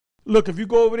Look, if you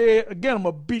go over there again, I'm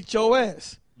gonna beat your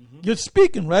ass. You're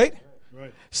speaking, right?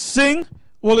 Right. Sing.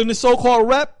 Well, in the so-called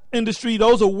rap industry,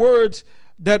 those are words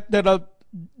that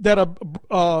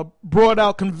are brought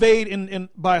out, conveyed in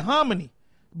by harmony,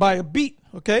 by a beat.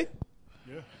 Okay.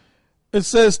 Yeah. It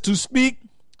says to speak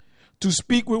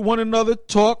with one another,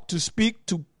 talk, to speak,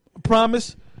 to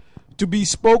promise, to be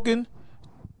spoken,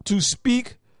 to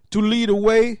speak, to lead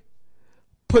away,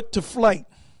 put to flight.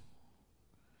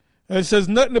 And it says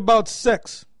nothing about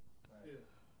sex.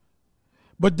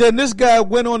 But then this guy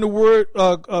went on the word,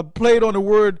 played on the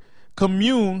word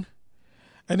commune,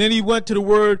 and then he went to the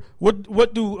word,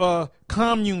 what do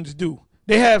communes do?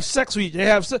 They have sex with each other. They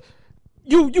have sex.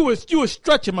 You were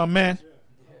stretching, my man.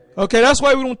 Okay, that's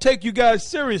why we don't take you guys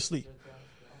seriously.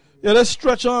 Yeah, that's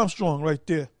Stretch Armstrong right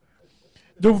there.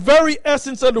 The very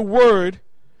essence of the word,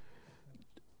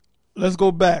 let's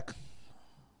go back.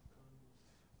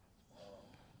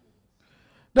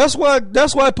 That's why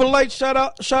Polite shot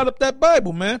up that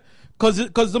Bible, man.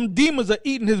 Cause them demons are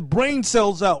eating his brain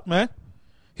cells out, man.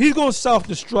 He's gonna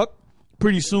self-destruct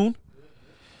pretty soon.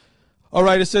 All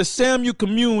right, it says Samuel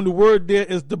commune. The word there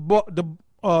is the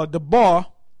bar,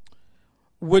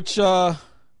 which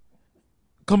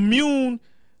commune,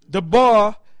 the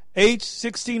bar, H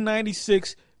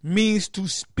 1696 means to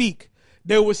speak.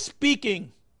 They were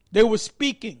speaking.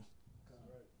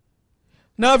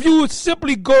 Now, if you would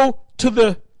simply go to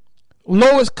the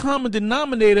lowest common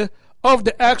denominator of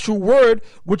the actual word,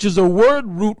 which is a word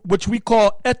root, which we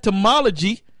call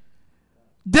etymology,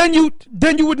 then you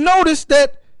would notice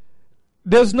that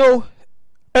there's no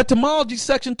etymology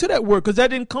section to that word because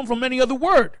that didn't come from any other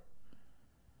word.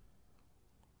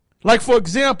 Like, for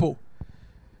example,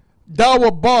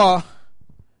 dawa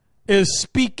is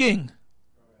speaking.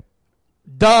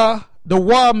 The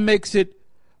wa makes it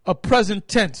a present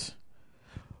tense.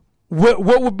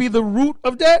 What would be the root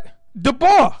of that? The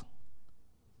bar.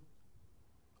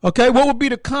 Okay, what would be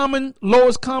the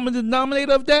lowest common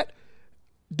denominator of that?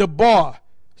 The bar,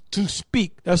 to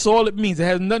speak. That's all it means. It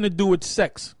has nothing to do with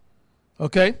sex.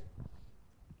 Okay?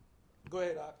 Go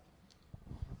ahead, Ak.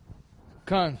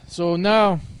 Khan. So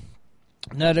now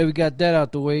that we got that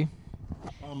out the way.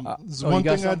 There's one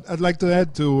thing I'd like to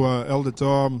add to Elder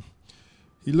Tom.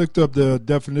 He looked up the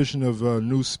definition of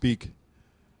newspeak,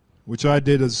 which I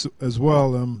did as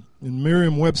well. In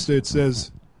Merriam-Webster, it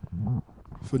says,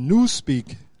 for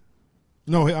newspeak,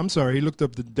 no, I'm sorry, he looked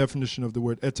up the definition of the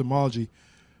word etymology,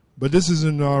 but this is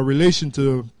in relation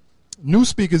to,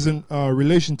 newspeak is in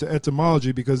relation to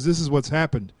etymology because this is what's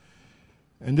happened,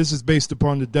 and this is based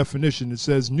upon the definition. It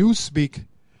says, newspeak,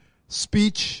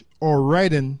 speech or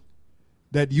writing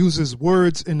that uses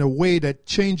words in a way that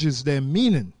changes their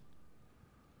meaning.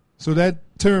 So that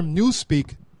term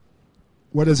newspeak,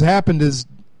 what has happened is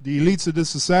the elites of this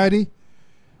society,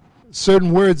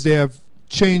 certain words, they have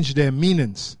changed their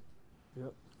meanings.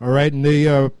 Yep. All right, and they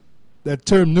that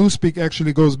term newspeak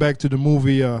actually goes back to the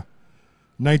movie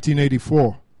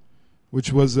 1984,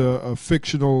 which was a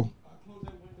fictional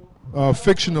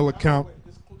account,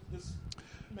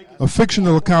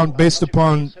 based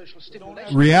upon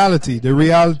reality. The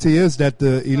reality is that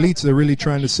the elites are really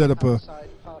trying to set up a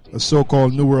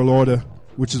so-called New World Order,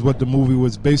 which is what the movie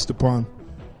was based upon,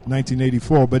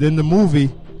 1984. But in the movie,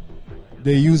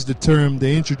 they introduced the term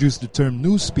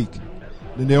newspeak.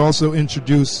 Then they also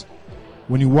introduced,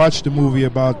 when you watch the movie,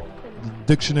 about the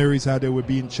dictionaries, how they were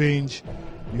being changed.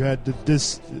 You had the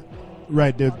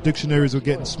dictionaries were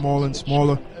getting smaller and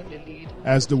smaller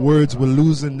as the words were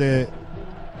losing their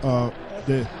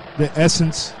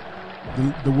essence.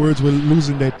 The words were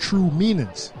losing their true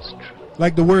meanings.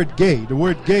 Like the word gay. The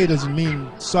word gay doesn't mean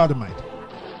sodomite.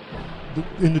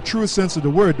 In the truest sense of the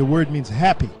word means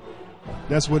happy.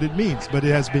 That's what it means, but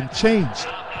it has been changed.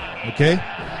 Okay?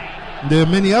 There are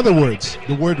many other words.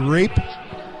 The word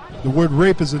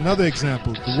rape is another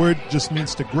example. The word just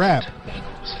means to grab,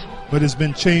 but it's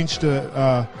been changed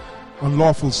to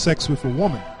unlawful sex with a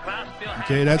woman.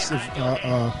 Okay, that's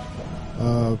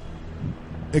an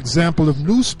example of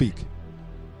newspeak.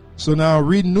 So now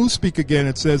read newspeak again.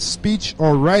 It says speech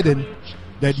or writing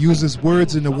that uses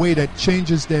words in a way that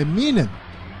changes their meaning,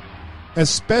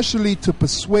 especially to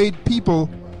persuade people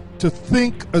to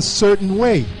think a certain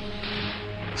way.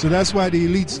 So that's why the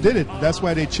elites did it. That's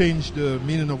why they changed the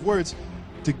meaning of words,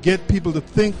 to get people to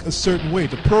think a certain way,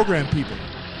 to program people.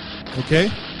 Okay?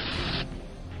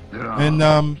 There are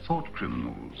and thought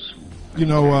criminals.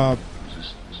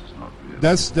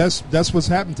 That's what's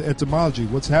happened to etymology.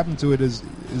 What's happened to it is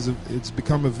it's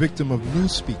become a victim of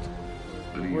newspeak.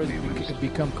 Words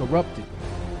become corrupted.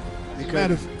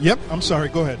 Yep, I'm sorry.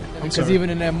 Go ahead. Because even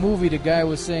in that movie, the guy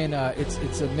was saying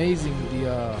it's amazing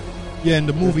in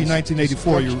the movie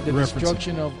 1984, you the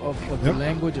destruction of the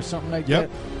language or something like that.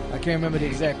 I can't remember the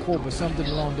exact quote, but something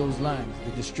along those lines.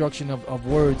 The destruction of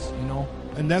words, you know.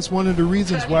 And that's one of the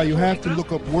reasons why you have to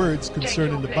look up words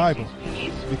concerning the Bible,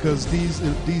 because these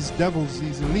devils,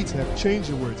 these elites, have changed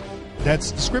the words.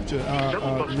 That's the scripture.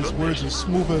 His words are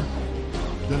smoother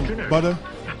than butter,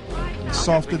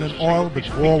 softer than oil, but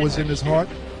war was in his heart.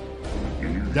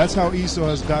 That's how Esau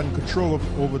has gotten control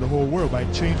over the whole world, by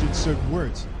changing certain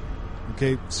words.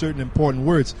 Okay, certain important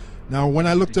words. Now, when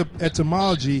I looked up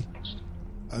etymology,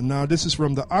 now this is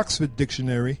from the Oxford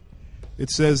Dictionary, it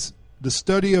says, the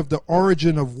study of the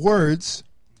origin of words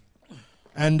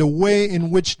and the way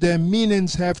in which their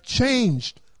meanings have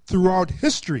changed throughout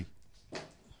history.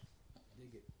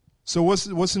 So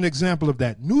what's an example of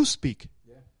that? Newspeak.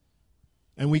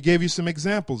 And we gave you some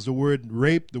examples. The word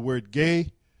rape, the word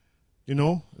gay, you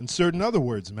know, and certain other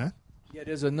words, man. Yeah,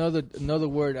 there's another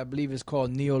word I believe is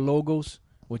called neologos,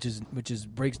 which is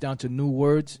breaks down to new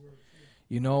words,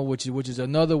 you know, which is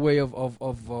another way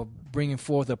of bringing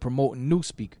forth or promoting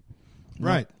newspeak.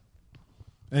 Right.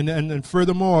 And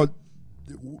furthermore,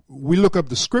 we look up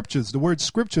the scriptures. The word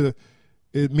scripture,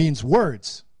 it means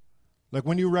words. Like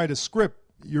when you write a script,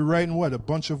 you're writing what? A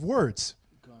bunch of words.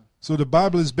 So the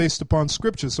Bible is based upon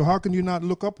scripture. So how can you not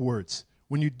look up words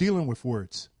when you're dealing with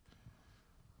words?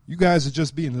 You guys are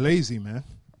just being lazy, man.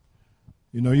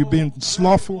 You know, you're being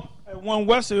slothful. At One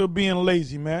West, you're being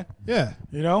lazy, man. Yeah.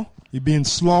 You know? You're being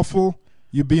slothful.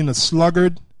 You're being a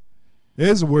sluggard.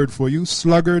 There's a word for you.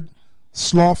 Sluggard.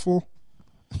 Slothful.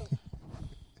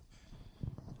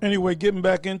 Anyway, getting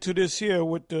back into this here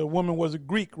with the woman was a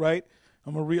Greek, right?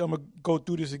 I'm gonna go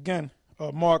through this again.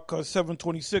 Mark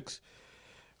 7:26.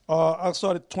 I'll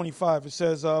start at 25. It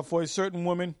says, for a certain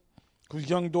woman whose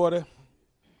young daughter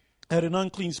had an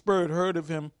unclean spirit heard of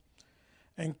him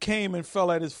and came and fell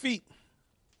at his feet.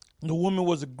 The woman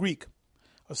was a Greek,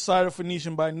 a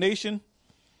Syrophoenician by nation,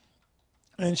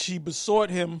 and she besought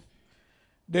him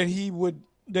that he would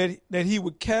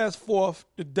cast forth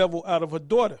the devil out of her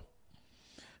daughter.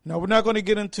 Now, we're not going to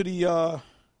get into the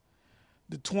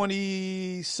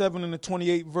 27 and the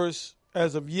 28 verse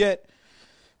as of yet.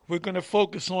 We're going to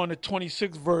focus on the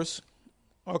 26th verse.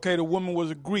 Okay, the woman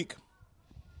was a Greek.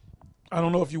 I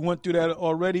don't know if you went through that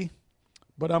already,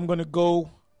 but I'm going to go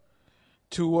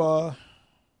to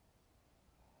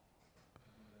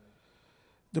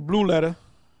the blue letter,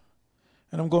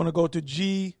 and I'm going to go to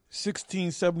G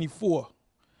 1674.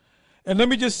 And let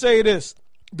me just say this.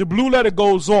 The blue letter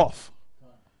goes off.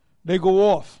 They go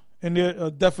off in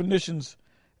their definitions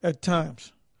at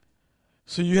times.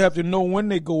 So you have to know when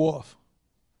they go off.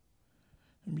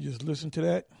 Let me just listen to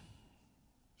that.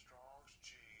 Strong's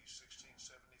G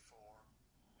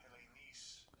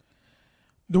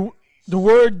 1674. The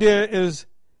word there is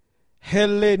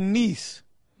Hellenis,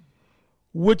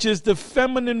 which is the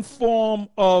feminine form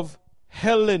of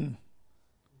Helen.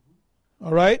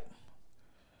 All right?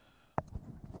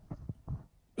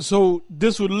 So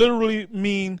this would literally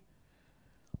mean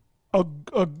a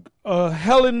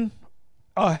Helen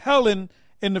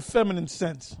in the feminine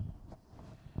sense.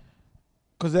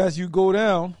 Because as you go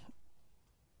down,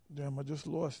 damn, I just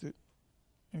lost it.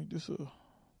 Ain't this a,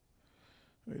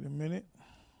 wait a minute.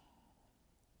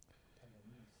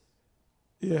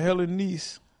 Yeah,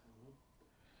 Hellenis.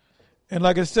 And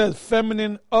like I said,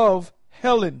 feminine of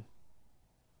Helen.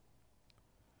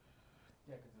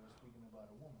 Yeah, because they were speaking about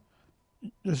a woman.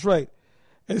 That's right.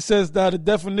 It says that the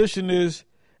definition is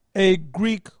a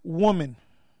Greek woman,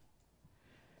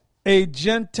 a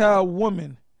Gentile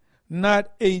woman,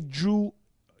 not a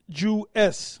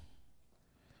Jewess.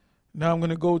 Now I'm going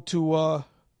to go to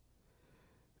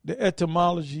the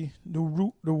etymology, the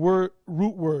root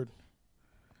word.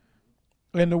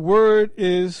 And the word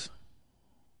is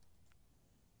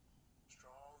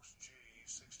Strong's G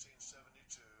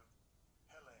 1672.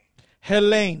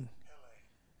 Helene.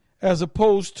 As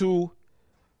opposed to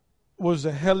was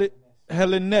a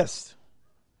Hellenist,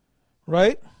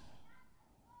 right?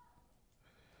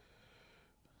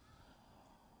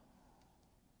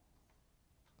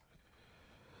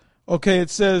 Okay, it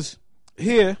says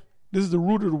here, this is the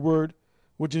root of the word,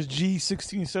 which is G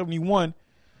 1671,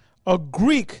 a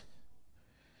Greek,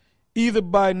 either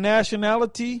by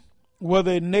nationality,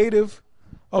 whether a native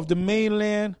of the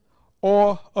mainland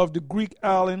or of the Greek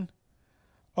island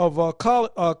of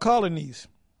colonies.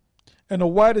 In a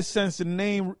wider sense, the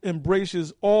name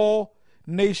embraces all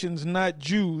nations, not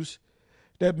Jews,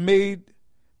 that made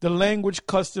the language,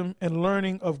 custom, and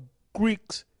learning of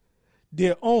Greeks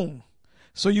their own.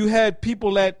 So you had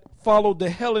people that followed the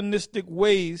Hellenistic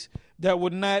ways that were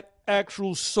not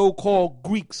actual so-called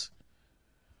Greeks.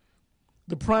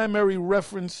 The primary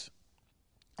reference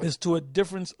is to a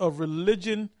difference of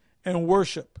religion and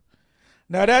worship.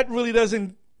 Now that really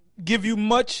doesn't give you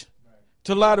much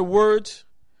to a lot of words.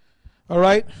 All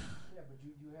right? Yeah, but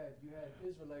you had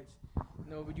Israelites.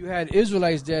 No, but you had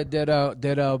Israelites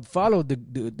that followed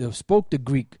the spoke the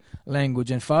Greek language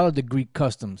and followed the Greek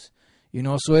customs. You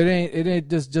know, so it ain't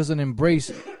just doesn't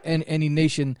embrace any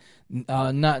nation.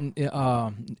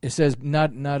 It says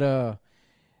not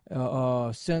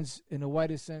sense in the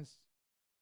widest sense.